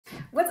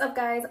What's up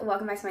guys?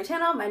 Welcome back to my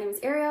channel. My name is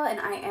Ariel and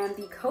I am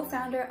the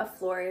co-founder of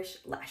Flourish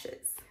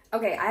Lashes.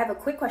 Okay, I have a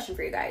quick question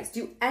for you guys.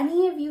 Do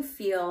any of you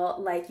feel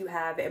like you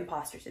have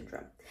imposter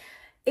syndrome?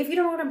 If you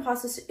don't know what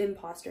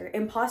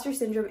imposter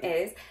syndrome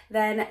is,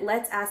 then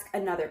let's ask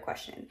another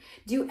question.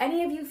 Do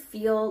any of you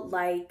feel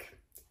like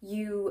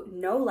you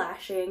know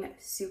lashing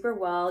super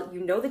well,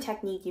 you know the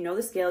technique, you know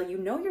the skill, you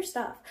know your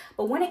stuff,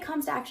 but when it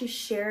comes to actually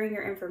sharing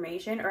your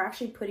information or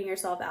actually putting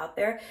yourself out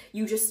there,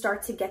 you just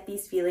start to get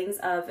these feelings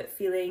of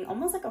feeling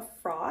almost like a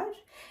fraud?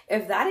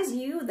 If that is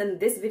you, then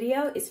this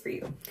video is for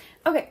you.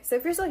 Okay, so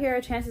if you're still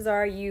here, chances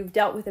are you've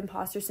dealt with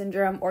imposter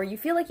syndrome or you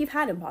feel like you've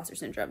had imposter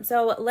syndrome.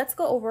 So let's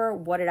go over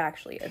what it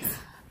actually is.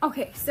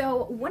 Okay,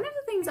 so one of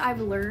the things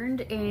I've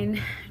learned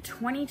in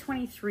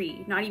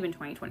 2023, not even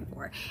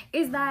 2024,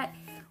 is that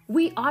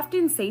we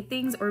often say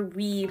things or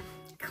we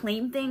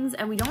claim things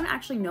and we don't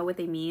actually know what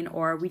they mean,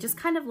 or we just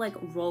kind of like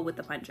roll with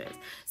the punches.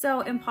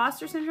 So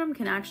imposter syndrome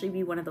can actually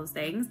be one of those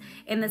things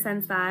in the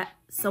sense that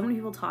so many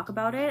people talk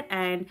about it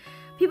and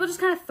people just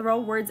kind of throw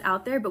words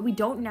out there, but we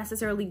don't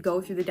necessarily go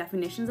through the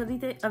definitions of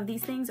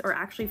these things or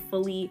actually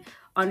fully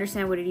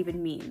understand what it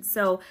even means.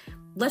 So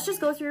let's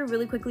just go through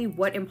really quickly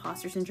what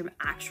imposter syndrome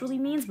actually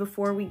means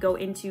before we go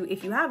into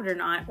if you have it or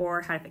not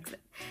or how to fix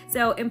it.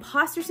 So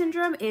imposter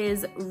syndrome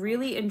is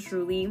really and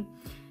truly,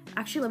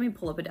 actually let me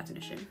pull up a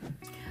definition.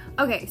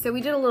 Okay, so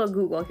we did a little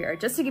Google here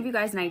just to give you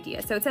guys an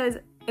idea. So it says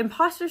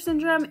imposter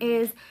syndrome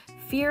is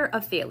fear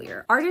of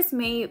failure. Artists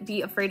may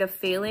be afraid of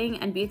failing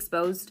and be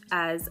exposed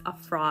as a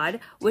fraud,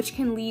 which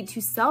can lead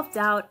to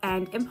self-doubt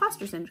and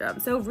imposter syndrome.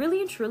 So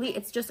really and truly,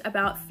 it's just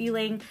about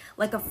feeling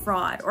like a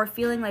fraud or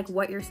feeling like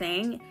what you're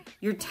saying,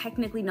 you're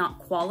technically not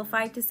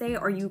qualified to say,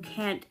 or you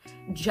can't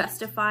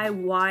justify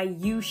why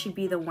you should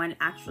be the one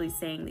actually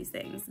saying these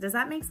things. Does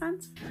that make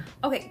sense?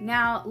 Okay,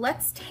 now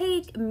let's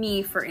take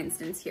me for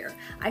instance here.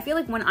 I feel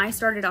like when I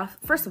started off,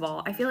 first of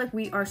all, I feel like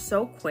we are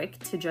so quick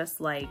to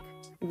just like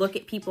look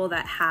at people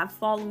that have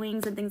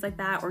followings and things like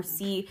that, or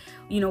see,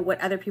 you know, what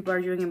other people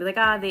are doing and be like,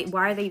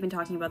 why are they even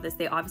talking about this?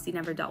 They obviously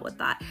never dealt with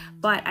that.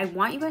 But I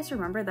want you guys to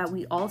remember that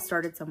we all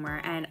started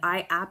somewhere, and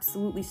I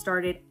absolutely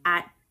started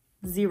at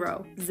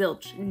zero,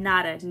 zilch,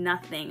 nada,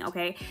 nothing,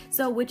 okay?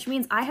 So which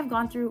means I have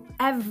gone through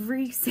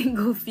every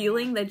single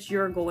feeling that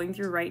you're going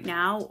through right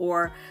now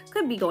or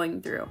could be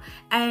going through.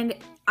 And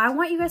I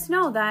want you guys to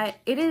know that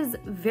it is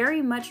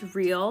very much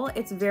real.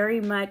 It's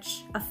very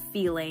much a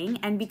feeling.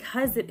 And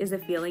because it is a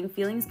feeling,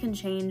 feelings can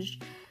change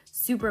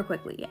super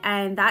quickly.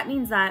 And that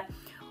means that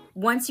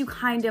once you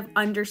kind of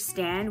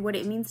understand what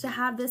it means to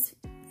have this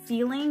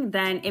feeling,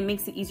 then it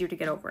makes it easier to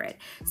get over it.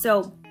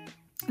 So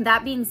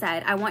that being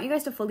said, I want you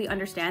guys to fully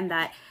understand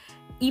that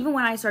even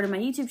when I started my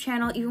YouTube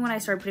channel, even when I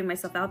started putting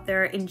myself out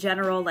there in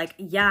general, like,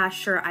 yeah,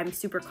 sure, I'm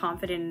super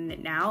confident in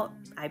it now.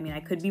 I mean, I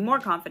could be more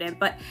confident,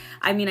 but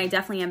I mean, I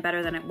definitely am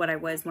better than what I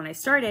was when I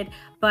started.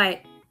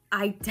 But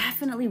I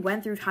definitely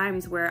went through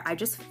times where I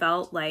just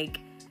felt like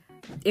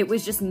it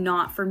was just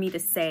not for me to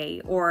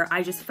say, or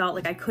I just felt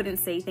like I couldn't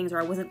say things, or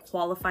I wasn't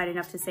qualified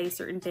enough to say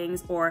certain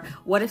things, or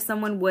what if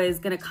someone was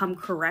gonna come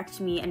correct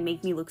me and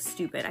make me look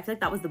stupid? I feel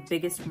like that was the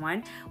biggest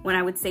one, when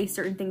I would say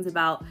certain things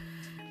about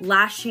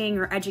lashing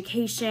or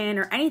education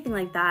or anything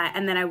like that,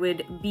 and then I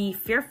would be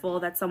fearful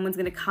that someone's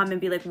gonna come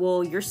and be like,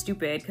 well, you're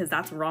stupid because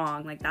that's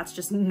wrong, like that's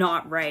just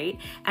not right.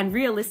 And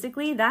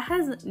realistically, that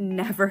has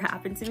never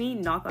happened to me,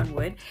 knock on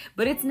wood,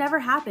 but it's never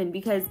happened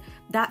because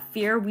that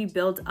fear we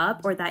build up,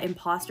 or that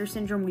imposter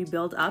syndrome we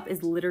build up,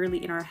 is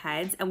literally in our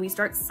heads, and we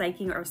start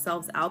psyching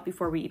ourselves out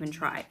before we even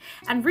try.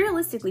 And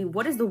realistically,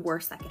 what is the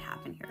worst that could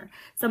happen here?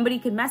 Somebody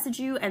could message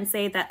you and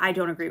say that I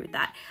don't agree with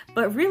that,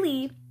 but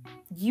really,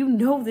 you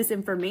know this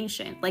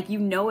information, like you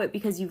know it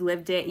because you've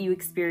lived it, you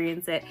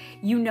experience it,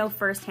 you know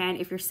firsthand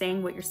if you're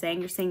saying what you're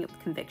saying it with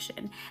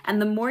conviction.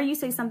 And the more you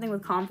say something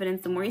with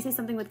confidence, the more you say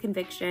something with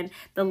conviction,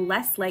 the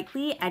less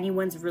likely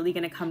anyone's really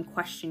gonna come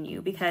question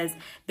you, because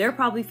they're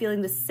probably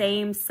feeling the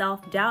same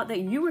self-doubt that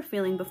you were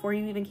feeling before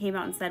you even came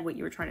out and said what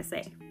you were trying to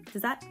say.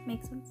 Does that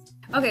make sense?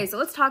 Okay, so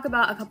let's talk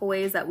about a couple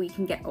ways that we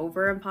can get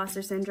over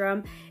imposter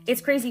syndrome.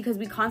 It's crazy because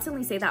we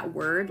constantly say that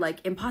word, like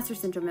imposter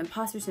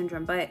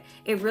syndrome, but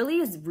it really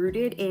is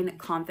rooted in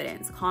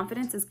confidence.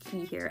 Confidence is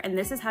key here, and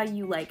this is how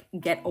you like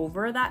get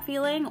over that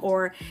feeling,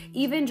 or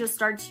even just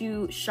start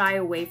to shy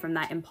away from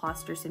that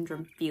imposter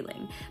syndrome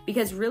feeling.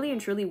 Because really and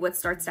truly what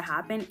starts to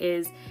happen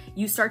is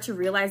you start to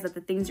realize that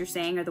the things you're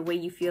saying, or the way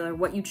you feel, or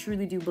what you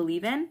truly do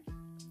believe in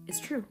is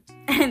true,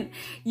 and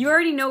you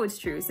already know it's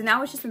true. So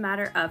now it's just a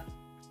matter of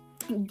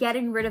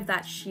getting rid of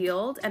that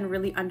shield and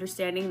really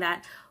understanding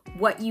that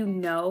what you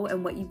know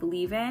and what you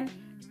believe in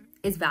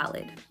is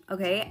valid,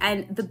 okay?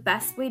 And the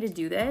best way to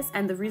do this,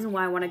 and the reason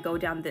why I want to go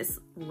down this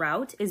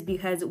route, is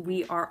because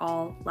we are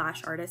all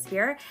lash artists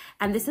here,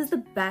 and this is the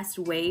best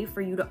way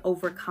for you to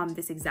overcome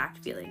this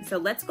exact feeling. So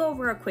let's go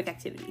over a quick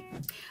activity.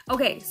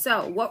 Okay,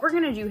 so what we're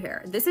gonna do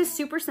here, this is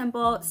super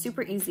simple,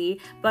 super easy,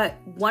 but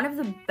one of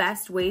the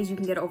best ways you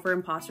can get over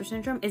imposter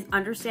syndrome is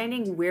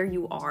understanding where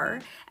you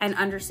are and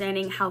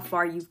understanding how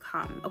far you've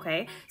come,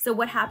 okay? So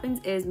what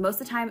happens is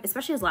most of the time,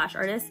 especially as lash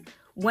artists,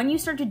 when you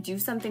start to do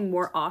something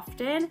more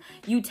often,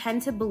 you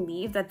tend to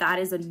believe that that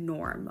is a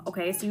norm,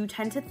 okay? So you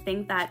tend to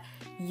think that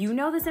you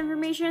know this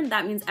information,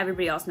 that means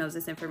everybody else knows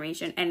this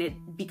information, and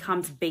it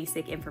becomes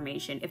basic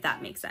information, if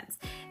that makes sense.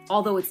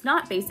 Although it's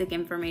not basic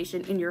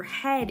information, in your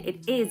head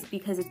it is,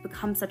 because it's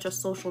become such a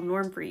social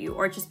norm for you,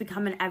 or it's just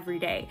become an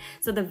everyday.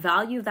 So the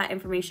value of that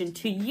information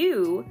to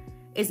you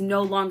is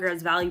no longer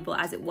as valuable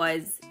as it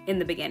was in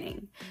the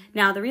beginning.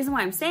 Now, the reason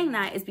why I'm saying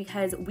that is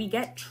because we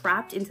get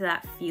trapped into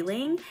that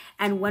feeling,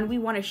 and when we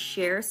want to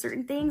share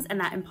certain things and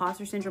that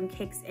imposter syndrome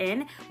kicks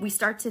in, we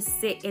start to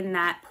sit in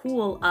that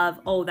pool of,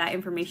 oh, that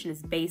information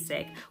is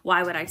basic.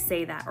 Why would I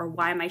say that? Or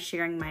why am I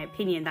sharing my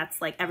opinion?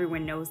 That's like,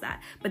 everyone knows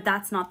that. But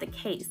that's not the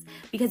case,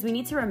 because we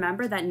need to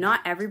remember that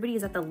not everybody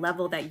is at the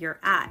level that you're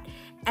at.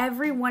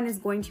 Everyone is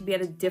going to be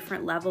at a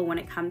different level when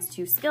it comes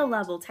to skill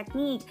level,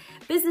 technique,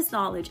 business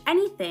knowledge,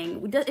 anything.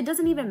 It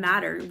doesn't even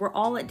matter. We're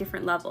all at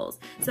different levels.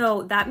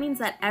 So that means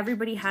that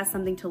everybody has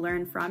something to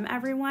learn from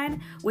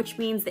everyone, which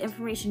means the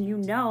information you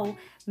know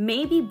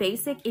may be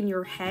basic in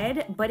your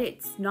head, but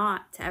it's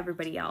not to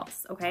everybody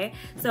else, okay?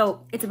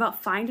 So it's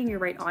about finding your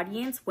right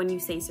audience when you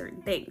say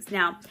certain things.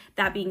 Now,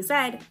 that being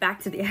said,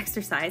 back to the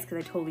exercise,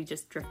 because I totally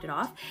just drifted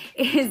off,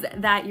 is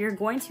that you're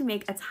going to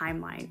make a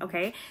timeline,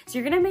 okay? So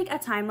you're gonna make a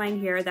timeline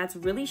here that's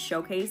really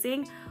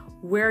showcasing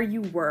where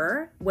you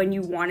were when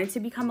you wanted to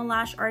become a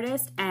lash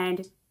artist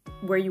and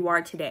where you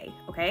are today,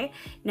 okay?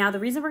 Now, the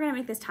reason we're gonna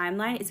make this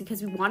timeline is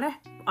because we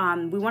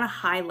wanna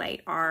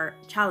highlight our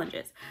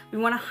challenges. We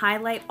wanna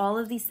highlight all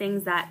of these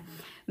things that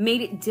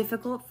made it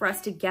difficult for us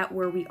to get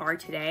where we are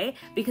today,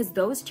 because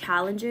those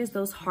challenges,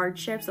 those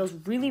hardships, those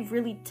really,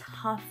 really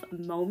tough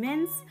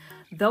moments,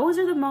 those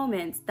are the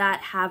moments that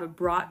have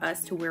brought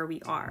us to where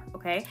we are,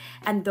 okay?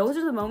 And those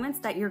are the moments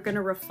that you're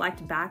gonna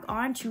reflect back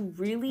on to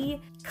really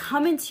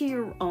come into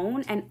your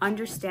own and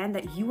understand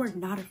that you are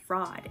not a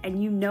fraud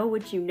and you know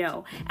what you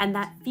know. And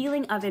that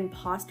feeling of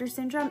imposter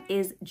syndrome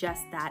is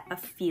just that, a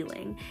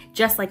feeling.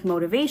 Just like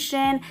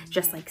motivation,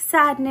 just like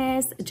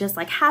sadness, just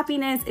like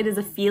happiness, it is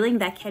a feeling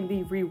that can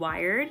be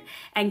rewired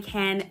and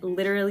can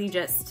literally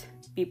just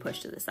be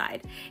pushed to the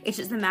side. It's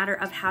just a matter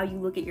of how you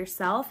look at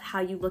yourself, how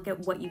you look at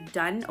what you've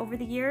done over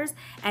the years,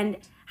 and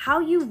how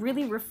you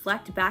really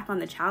reflect back on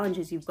the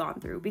challenges you've gone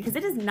through, because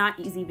it is not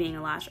easy being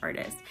a lash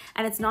artist,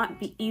 and it's not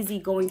easy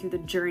going through the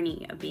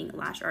journey of being a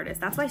lash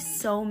artist. That's why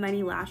so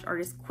many lash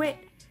artists quit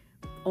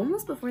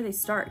almost before they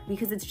start,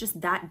 because it's just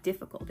that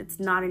difficult. It's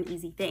not an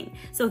easy thing.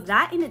 So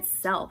that in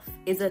itself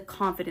is a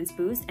confidence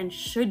boost, and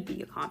should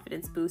be a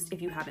confidence boost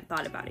if you haven't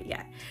thought about it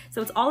yet. So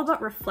it's all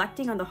about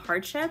reflecting on the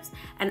hardships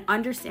and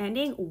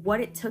understanding what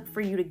it took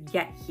for you to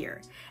get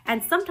here.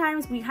 And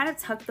sometimes we kind of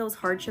tuck those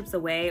hardships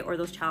away or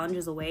those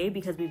challenges away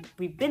because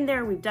we've been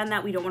there, we've done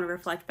that, we don't want to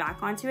reflect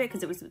back onto it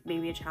because it was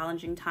maybe a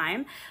challenging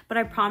time. But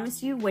I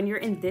promise you, when you're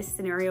in this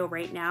scenario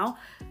right now,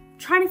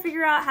 trying to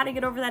figure out how to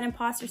get over that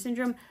imposter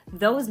syndrome,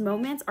 those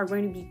moments are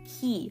going to be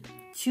key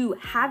to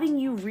having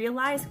you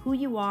realize who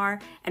you are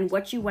and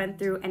what you went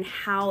through and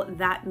how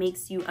that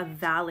makes you a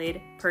valid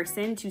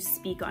person to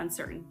speak on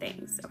certain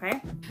things, okay?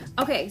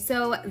 Okay,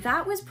 so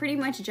that was pretty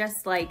much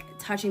just like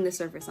touching the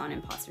surface on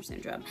imposter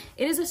syndrome.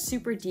 It is a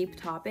super deep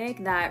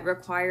topic that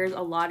requires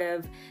a lot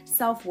of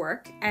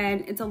self-work,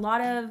 and it's a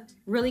lot of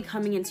really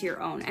coming into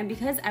your own. And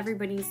because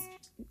everybody's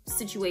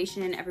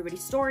situation,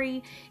 everybody's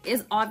story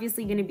is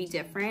obviously going to be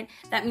different,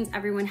 that means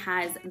everyone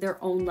has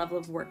their own level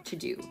of work to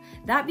do.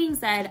 That being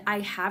said,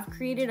 I have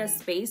created a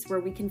space where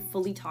we can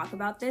fully talk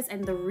about this,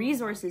 and the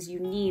resources you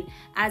need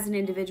as an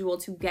individual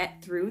to get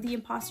through the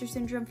imposter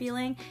syndrome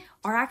feeling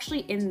are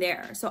actually in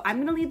there. So I'm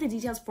gonna leave the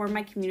details for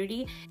my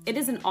community. It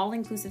is an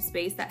all-inclusive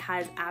space that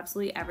has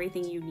absolutely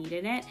everything you need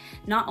in it,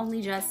 not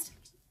only just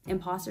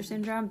imposter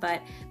syndrome,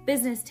 but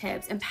business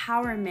tips,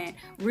 empowerment,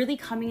 really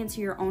coming into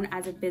your own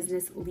as a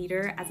business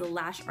leader, as a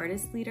lash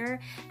artist leader,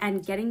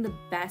 and getting the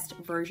best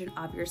version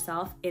of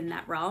yourself in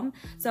that realm.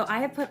 So I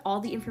have put all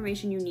the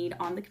information you need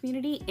on the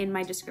community in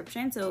my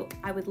description, so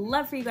I would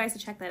love for you guys to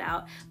check that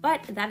out.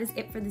 But that is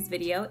it for this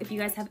video. If you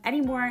guys have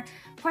any more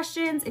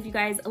questions, if you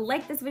guys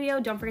like this video,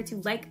 don't forget to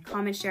like,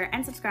 comment, share,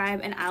 and subscribe,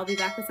 and I'll be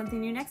back with something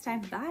new next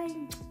time.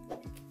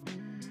 Bye!